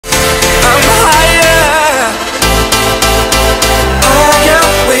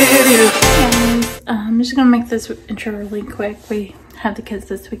just gonna make this intro really quick. We have the kids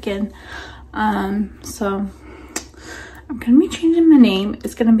this weekend. So I'm gonna be changing my name.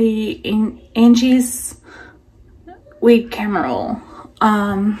 It's gonna be Angie's Weed Camera Roll.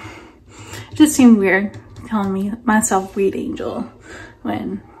 It just seemed weird calling myself Weed Angel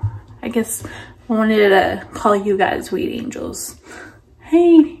when I guess I wanted to call you guys Weed Angels.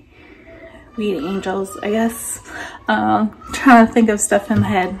 Hey, Weed Angels, I guess. Trying to think of stuff in my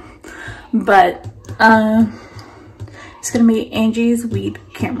head, but it's gonna be Angie's Weed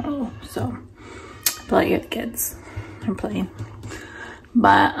Camera Roll. So I feel like the kids are playing,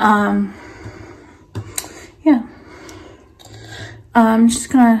 but yeah. I'm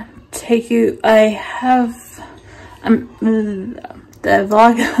just gonna take you. I have the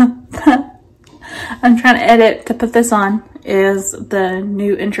vlog I'm trying to edit to put this on is the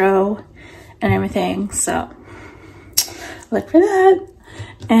new intro and everything, so look for that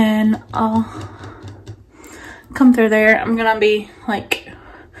and I'll come through there. I'm gonna be like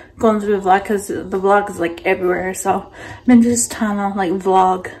going through the vlog because the vlog is like everywhere, so I've been just trying to like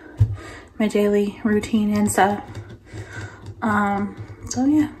vlog my daily routine and stuff. So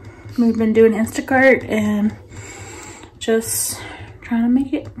yeah, we've been doing Instacart and just trying to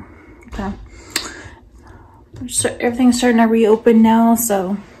make it. So everything's starting to reopen now,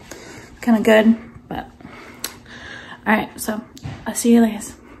 so kind of good. But all right, so I'll see you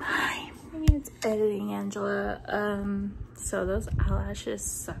guys. Bye. It's editing, Angela. So those eyelashes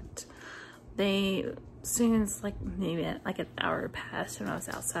sucked. As soon as like maybe like an hour passed when I was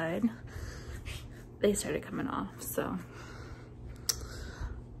outside, they started coming off. So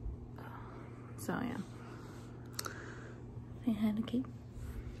yeah. Say hi to Kate.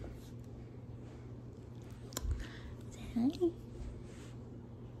 Say hi.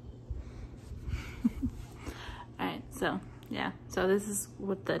 Alright, so yeah. So this is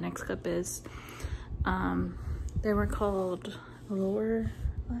what the next clip is. They were called lower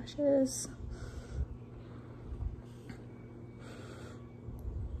lashes.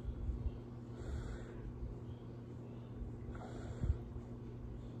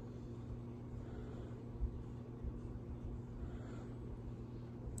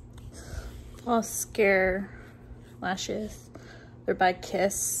 All Scare lashes. They're by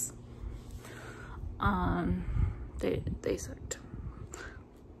Kiss. They sucked.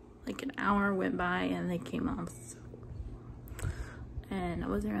 Like an hour went by and they came off. And I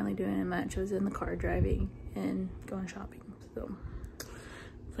wasn't really doing much. I was in the car driving and going shopping. So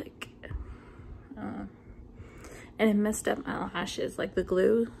like and it messed up my lashes. Like the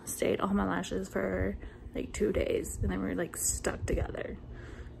glue stayed on my lashes for like 2 days and they were like stuck together.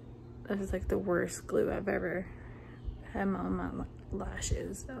 That was like the worst glue I've ever had on my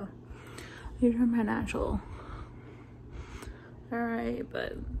lashes. So these are my natural. All right,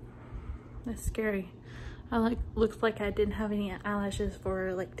 but that's scary. I looked like I didn't have any eyelashes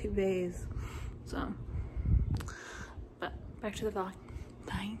for like 2 days. So, but back to the vlog.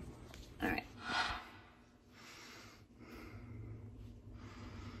 Bye. All right.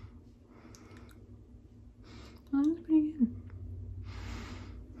 Oh, that's pretty good.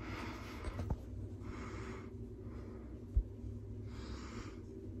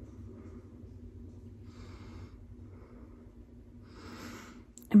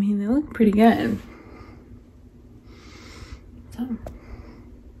 I mean, they look pretty good. So,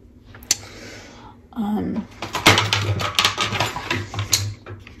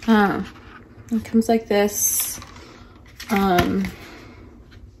 it comes like this. I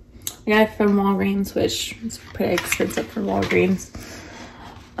got it from Walgreens, which is pretty expensive for Walgreens.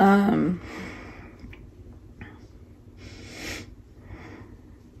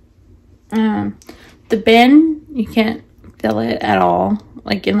 The bin, you can't feel it at all,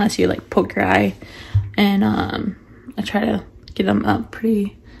 like unless you like poke your eye, and I try to get them up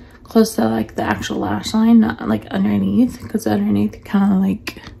pretty close to like the actual lash line, not like underneath, because underneath kind of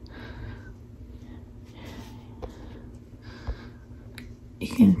like you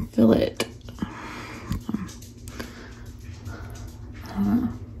can feel it.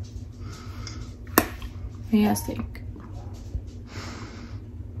 Yeah, I think.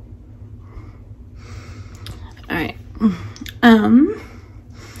 All right.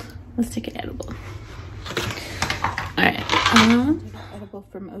 Let's take an edible. All right. Edible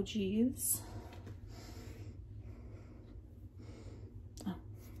from OG's. Oh,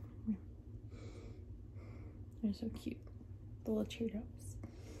 they're so cute. The little teardrops.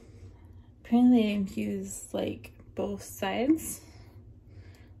 Apparently, they infuse like both sides.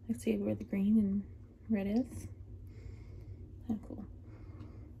 Let's see where the green and red is. Kind of cool.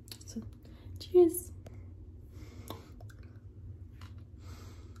 So, cheers.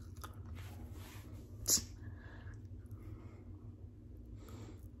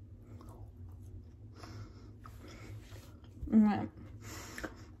 Alright.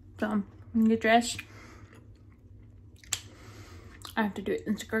 So, I'm gonna get dressed. I have to do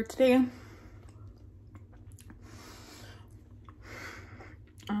Instacart today.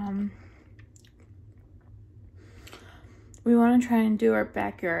 We want to try and do our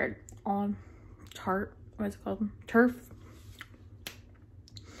backyard on what's it called? Turf.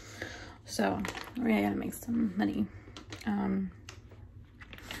 So we gotta make some money.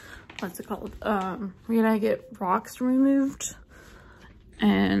 What's it called? We gotta get rocks removed,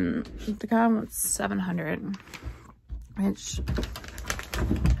 and the guy wants 700, which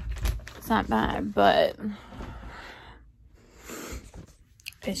it's not bad, but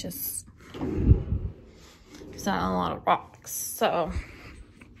it's just it's not a lot of rocks. So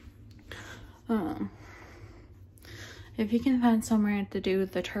if you can find somewhere to do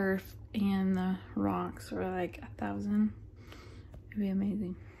the turf and the rocks for like 1,000, it'd be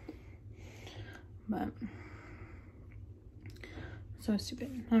amazing. But so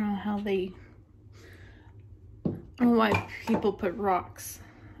stupid. I don't know how I don't know why people put rocks.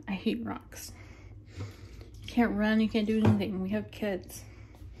 I hate rocks. You can't run, you can't do anything. We have kids.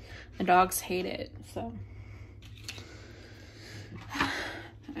 The dogs hate it, so.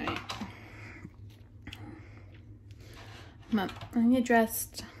 Alright. I'm gonna get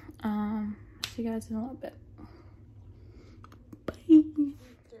dressed. See you guys in a little bit. Bye.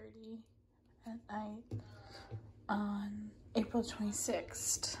 8:30 at night on April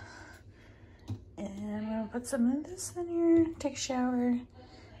 26th. And I'm gonna put some of this in here, take a shower,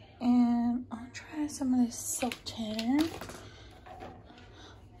 and I'll try some of this self tanner.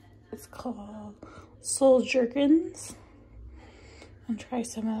 It's called Soul Jerkins. I'll try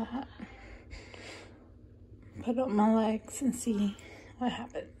some of that. Put it on my legs and see what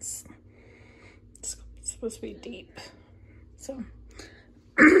happens. It's supposed to be deep, so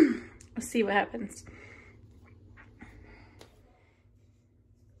let's see what happens.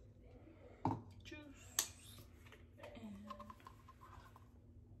 Juice and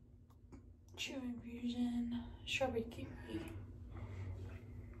chew infusion, strawberry kiwi.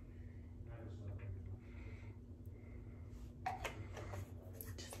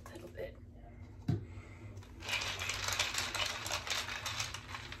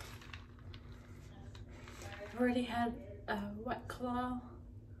 Already had a White Claw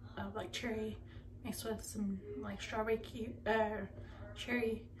of like cherry mixed with some like strawberry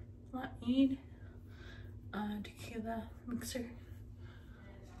cherry lemonade, tequila mixer,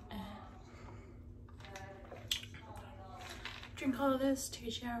 and drink all of this, take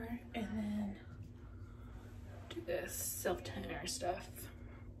a shower, and then do this self-tanner stuff.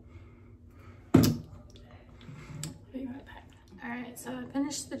 I'll be right back. Alright, so I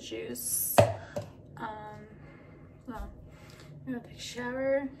finished the juice. So I'm gonna take a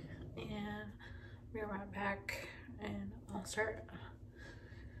shower and be right back, and I'll start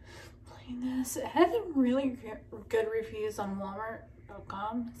playing this. It has a really good reviews on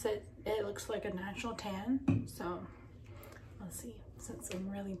Walmart.com. It said it looks like a natural tan, so let's see, since I'm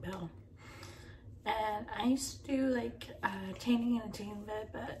really pale. And I used to do like tanning in a tan bed,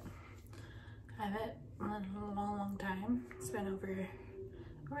 but I haven't in a long time. It's been over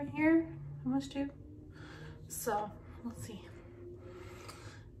a year, almost 2. So let's see.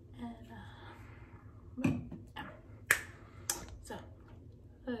 And so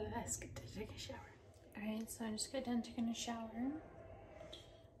let's get to take a shower. Alright, so I just got done taking a shower.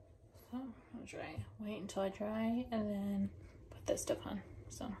 So I'll wait until I dry and then put that stuff on.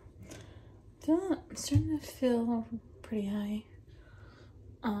 So I'm starting to feel pretty high.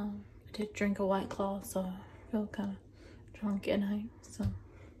 I did drink a White Claw, so I feel kind of drunk and high. So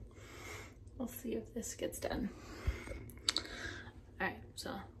we'll see if this gets done. Alright, so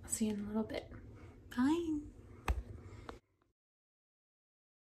I'll see you in a little bit. Bye.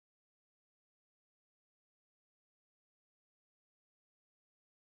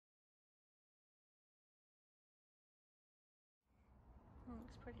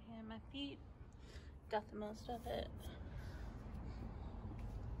 Looks pretty on my feet. Got the most of it.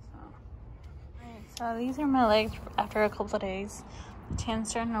 Alright, so these are my legs after a couple of days. The tan's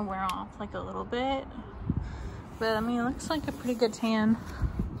starting to wear off like a little bit, but I mean it looks like a pretty good tan.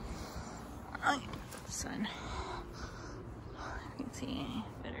 Sun. You can see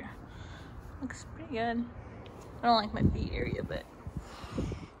better. Looks pretty good. I don't like my feet area, but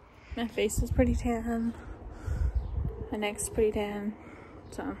my face is pretty tan. My neck's pretty tan,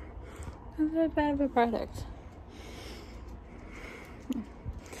 so not that bad of a product.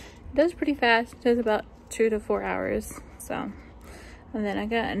 It does pretty fast. It does about 2 to 4 hours. So, and then I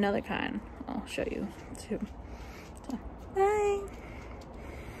got another kind. I'll show you too. So, bye.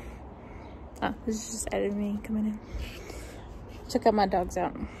 Oh, this is just editing me coming in. Check out my dogs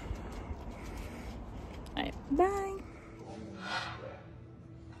out. Alright, bye.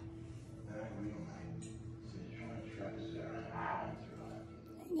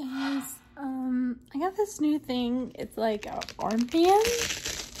 Hey guys, I got this new thing. It's like an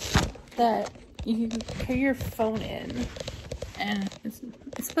armband that you can carry your phone in, and it's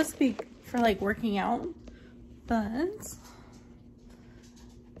supposed to be for like working out, but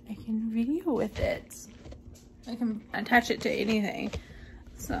I can video with it. I can attach it to anything.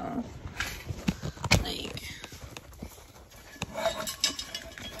 So, like,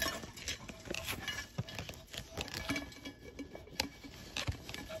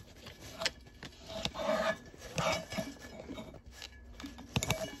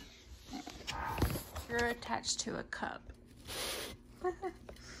 you're attached to a cup. That's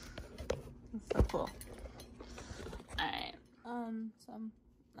so cool. Alright, so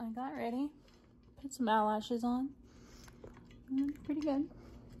I got ready, put some eyelashes on, pretty good.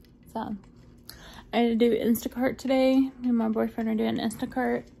 So, I had to do Instacart today. Me and my boyfriend are doing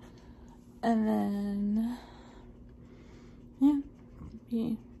Instacart, and then, yeah,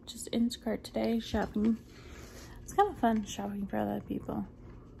 be just Instacart today, shopping. It's kind of fun shopping for other people.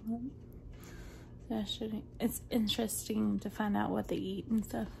 It's interesting to find out what they eat and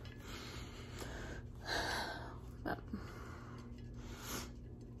stuff. But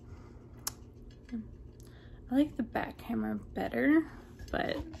I like the back camera better,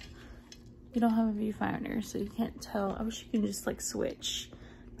 but you don't have a viewfinder, so you can't tell. I wish you could just like switch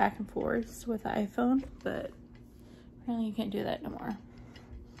back and forth with the iPhone, but apparently you can't do that no more.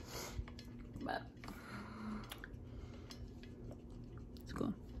 But it's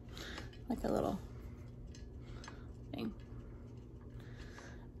cool. Like a little thing.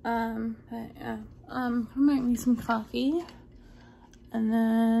 But yeah, I'm gonna make me some coffee, and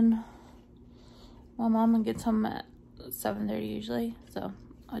then my mom gets home at 7:30 usually, so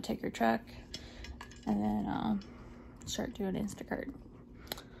I'll take her truck, and then start doing Instacart.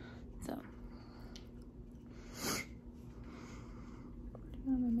 So,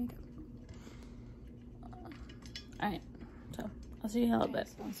 my makeup. Alright, so I'll see you in a little bit.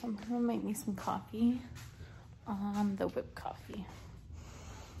 So I'm gonna make me some coffee, the whipped coffee.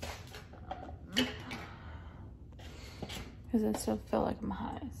 Because I still feel like I'm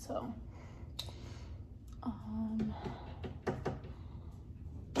high, so a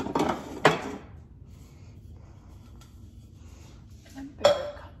bigger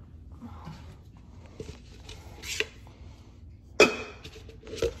cup.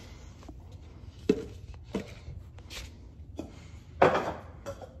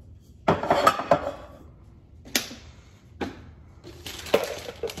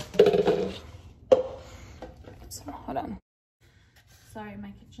 So, hold on. Sorry,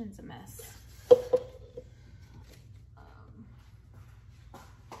 my kitchen's a mess.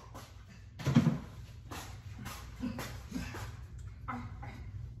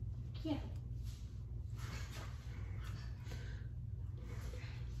 Yeah.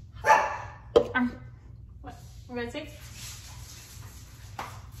 What? We're gonna see?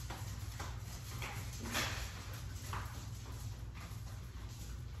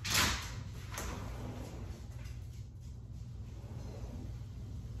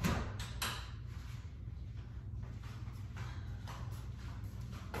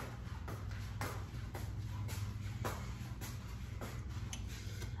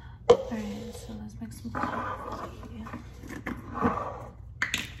 Alright, so let's make some coffee.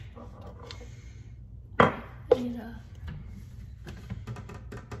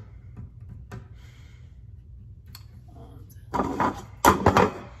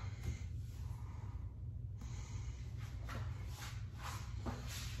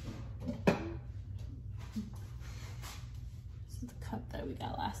 This is the cup that we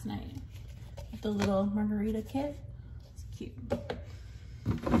got last night. The little margarita kit. It's cute.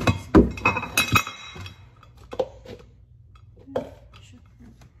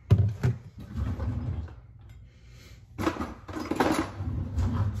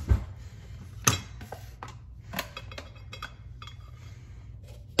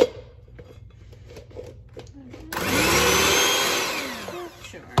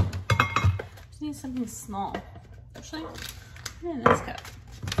 Something small. Actually, put it in this cup.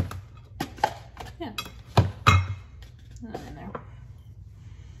 Yeah. Put that in there.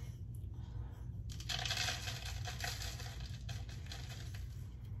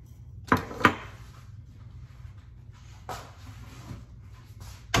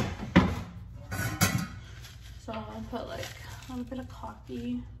 So I'll put like a little bit of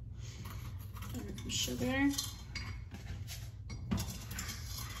coffee and some sugar.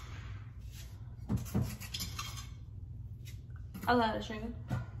 a lot of sugar. And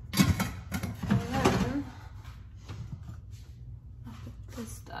then I'll put this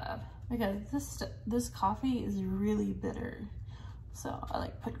stuff because this coffee is really bitter, so I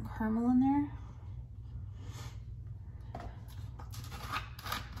like putting caramel in there.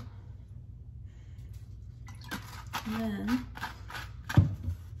 And then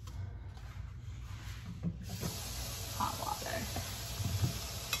hot water.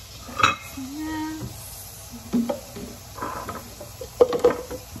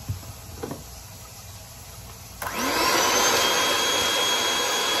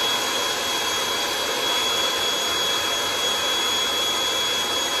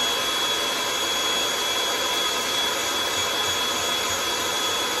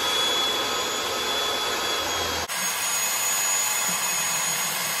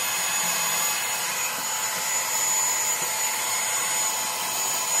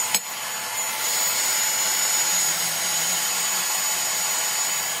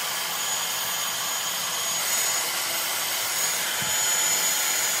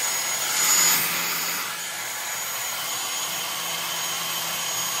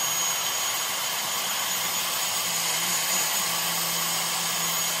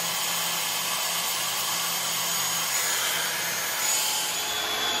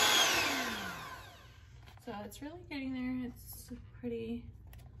 So it's really getting there. It's pretty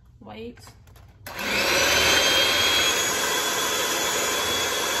white.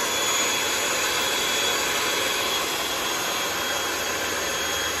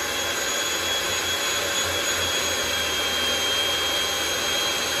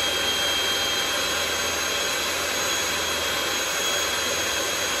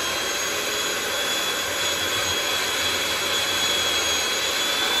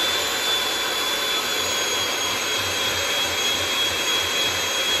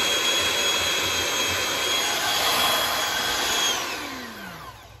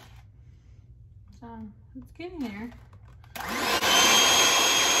 It's getting there.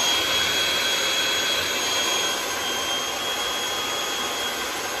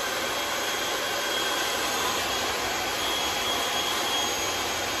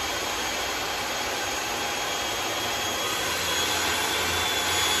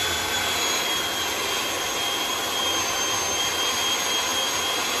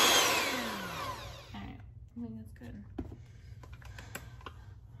 Alright, I think that's good.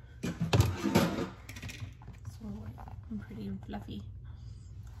 Pretty and fluffy.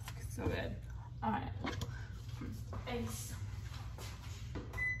 So good. All right. Ice.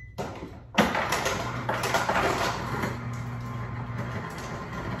 All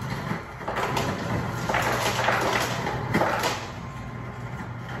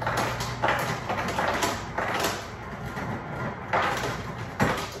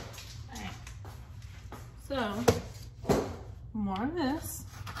right. So more of this.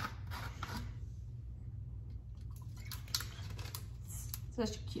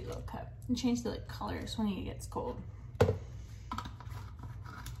 Such a cute little cup. And change the like colors when it gets cold. I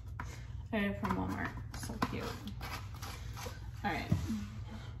got it from Walmart. So cute. All right.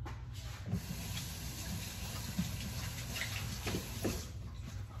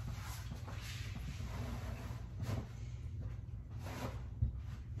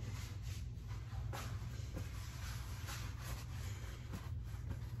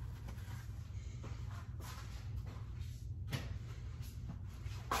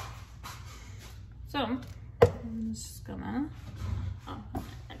 So I'm just gonna, oh,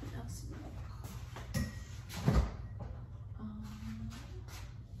 I think that's,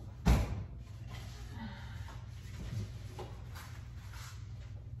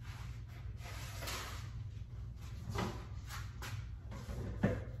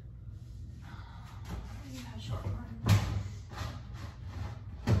 short one.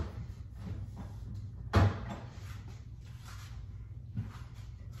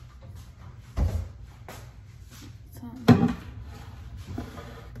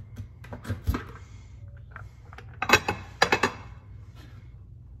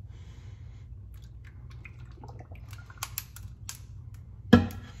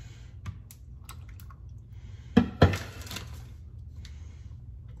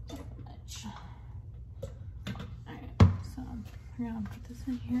 We're gonna put this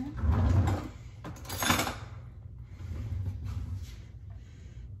in here.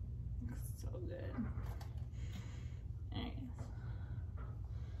 Looks so good. Nice.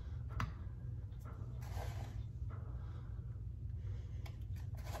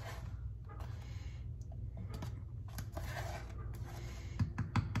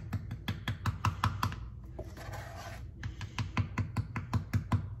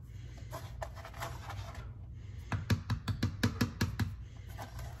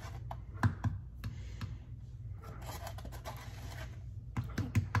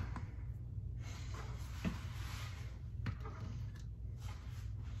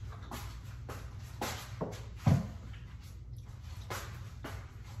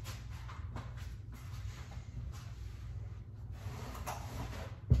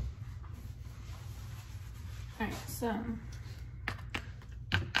 So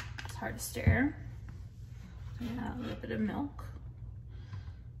it's hard to stir. Yeah, a little bit of milk.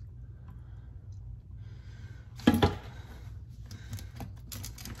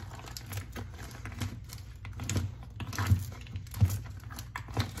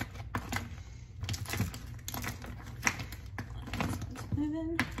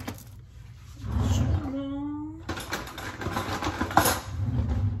 Moving.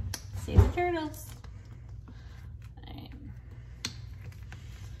 See the turtles. Right.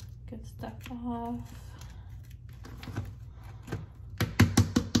 Good stuff off.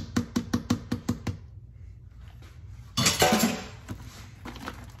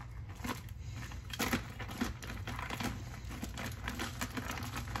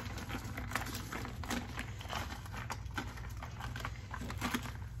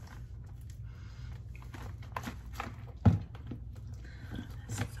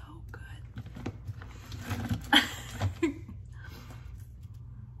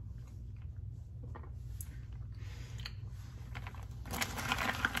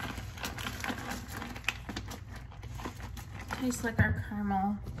 Tastes like our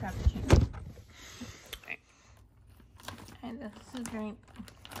caramel frappuccino. And this is a drink.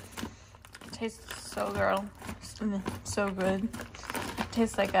 It tastes so so good. It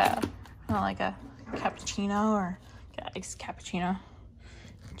tastes like a cappuccino or iced cappuccino.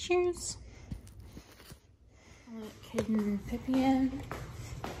 Cheers. I'll let Kid and Pippi in.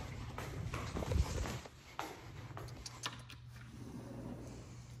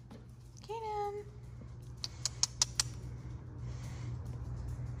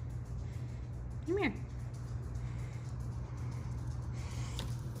 Come here.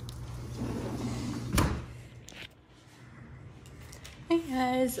 Hey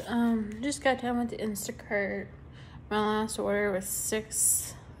guys, just got done with the Instacart. My last order was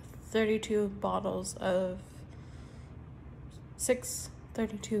 632 bottles of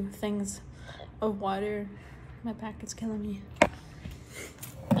 632 things of water. My back is killing me.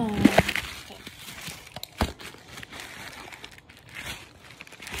 Okay.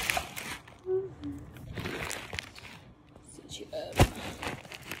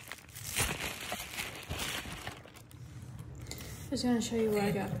 Just gonna show you what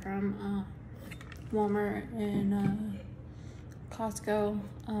I got from Walmart and Costco.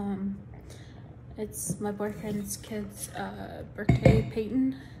 It's my boyfriend's kid's birthday,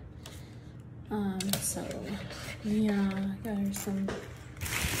 Peyton. So yeah, got her some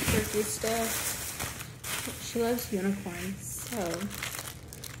birthday stuff. She loves unicorns, so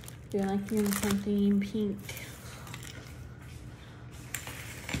doing like unicorn theme, pink.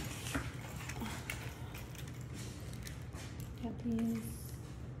 Got these.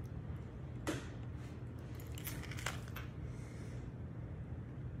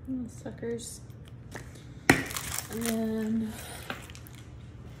 Little suckers. And then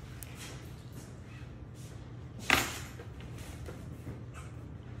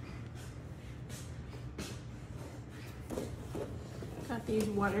got these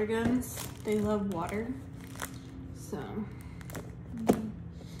water guns. They love water. So get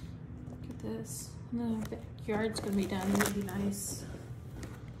this. And the backyard's gonna be done, it'll be nice.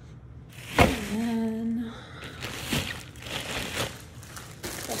 And then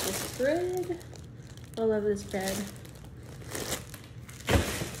got this thread. I love this thread.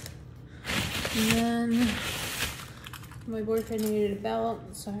 And then my boyfriend needed a belt,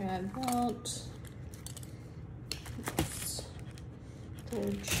 so I got a belt.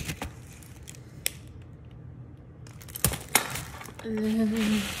 Torch. And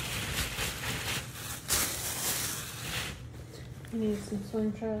then I need some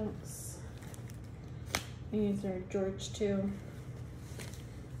swim trunks. These are George too.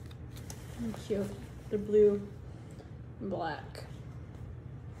 And cute. They're blue and black.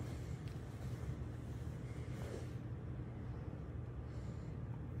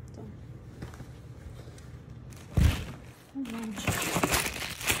 So.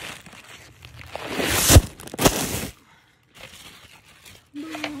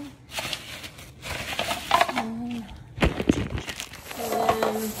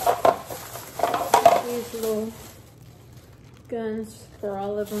 These little guns for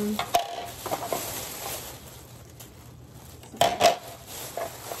all of them.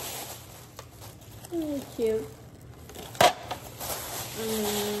 Really cute.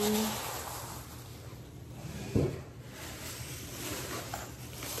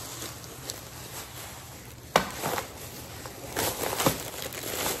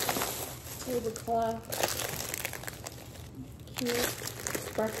 Tablecloth. Cute.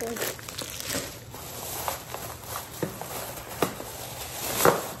 Sparkles.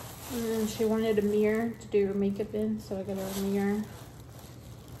 And then she wanted a mirror to do her makeup in, so I got her a mirror.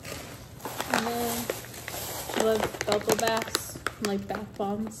 And then she loves bubble baths, like bath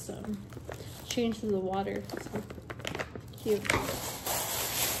bombs, so change the water. So cute.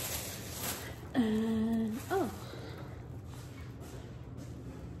 And oh,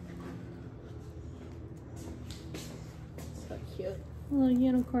 so cute, a little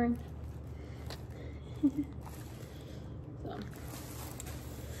unicorn. So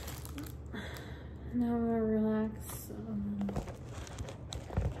now I'm gonna relax.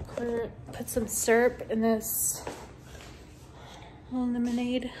 Put some syrup in this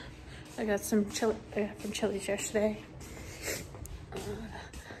lemonade. I got some chili. I got from Chili's yesterday.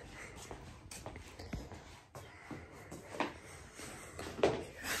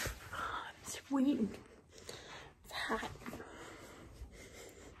 It's waiting. It's hot.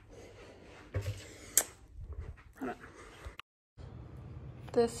 Hold on.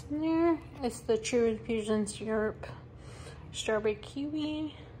 This in there is the True Infusion syrup, strawberry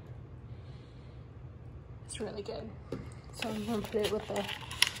kiwi. It's really good. So I'm gonna put it with the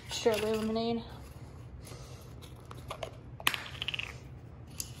strawberry lemonade.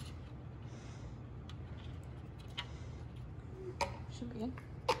 Should be good.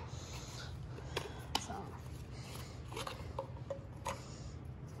 So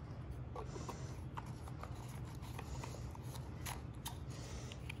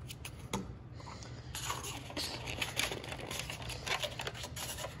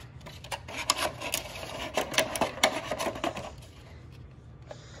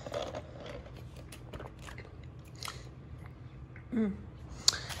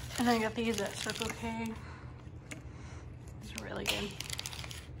and I got these at Circle K. It's really good.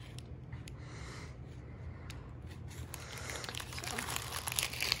 So.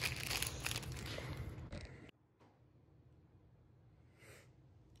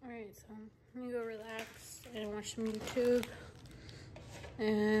 Alright, so I'm gonna go relax and watch some YouTube.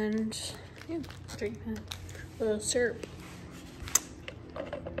 And yeah, drink a little syrup.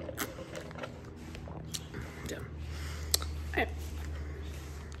 Alright.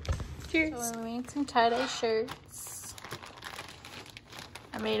 Cheers. So I made some tie-dye shirts.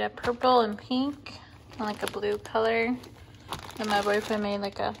 I made a purple and pink and like a blue color. And my boyfriend made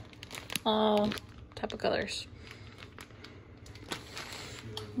like a all type of colors.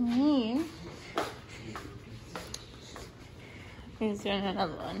 Me. He's doing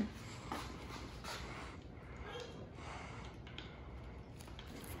another one.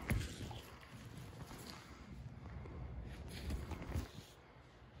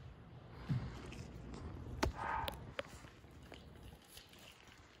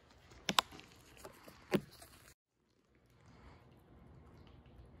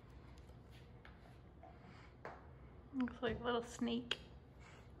 Looks like a little snake.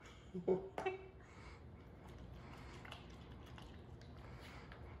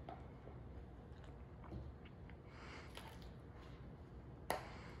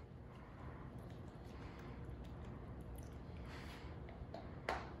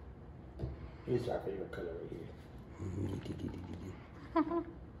 Here's our favorite color right here.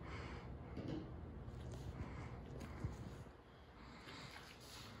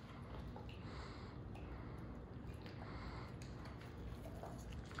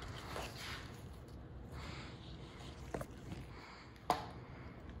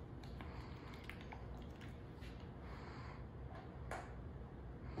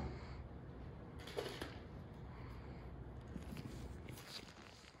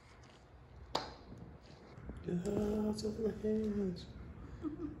 It's over my hands.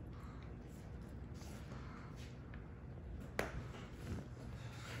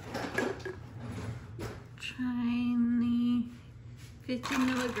 Trying the 50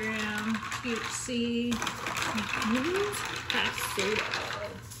 milligram THC fast soda.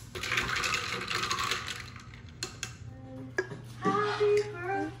 Happy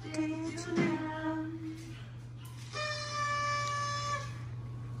birthday to them.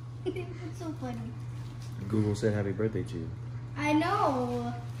 It's so funny. Google said happy birthday to you. I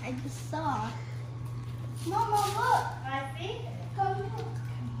know. I just saw. Mama, look. I think. Come look.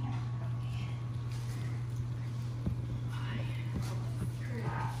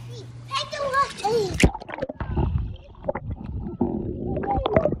 Take a look.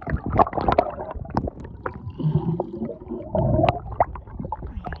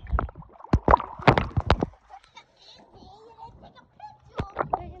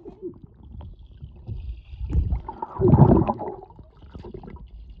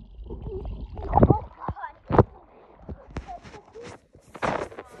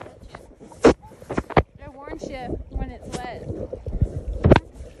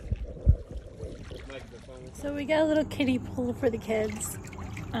 So we got a little kiddie pool for the kids.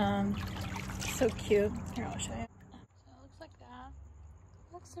 So cute. Here, I'll show you. So it looks like that.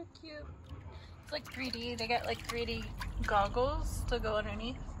 It looks so cute. It's like 3D. They got like 3D goggles to go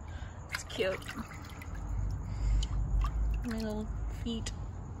underneath. It's cute. My little feet.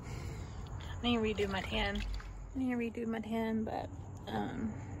 I need to redo my tan. But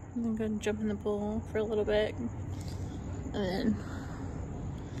I'm gonna jump in the pool for a little bit. And then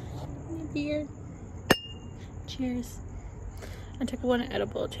beer. Cheers. I took one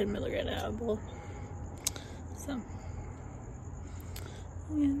edible, 10 milligram edible. So,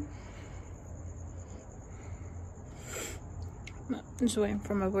 yeah. I'm just waiting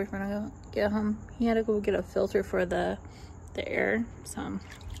for my boyfriend to get home. He had to go get a filter for the air. So,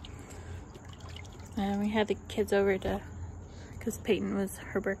 and we had the kids over because Peyton was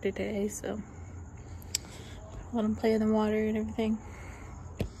her birthday today. So, let them play in the water and everything.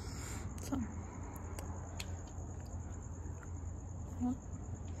 So.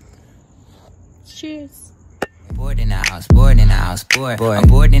 Cheers. Bored in the house, bored in the house, bored. I'm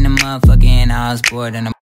bored in the motherfucking house, bored in the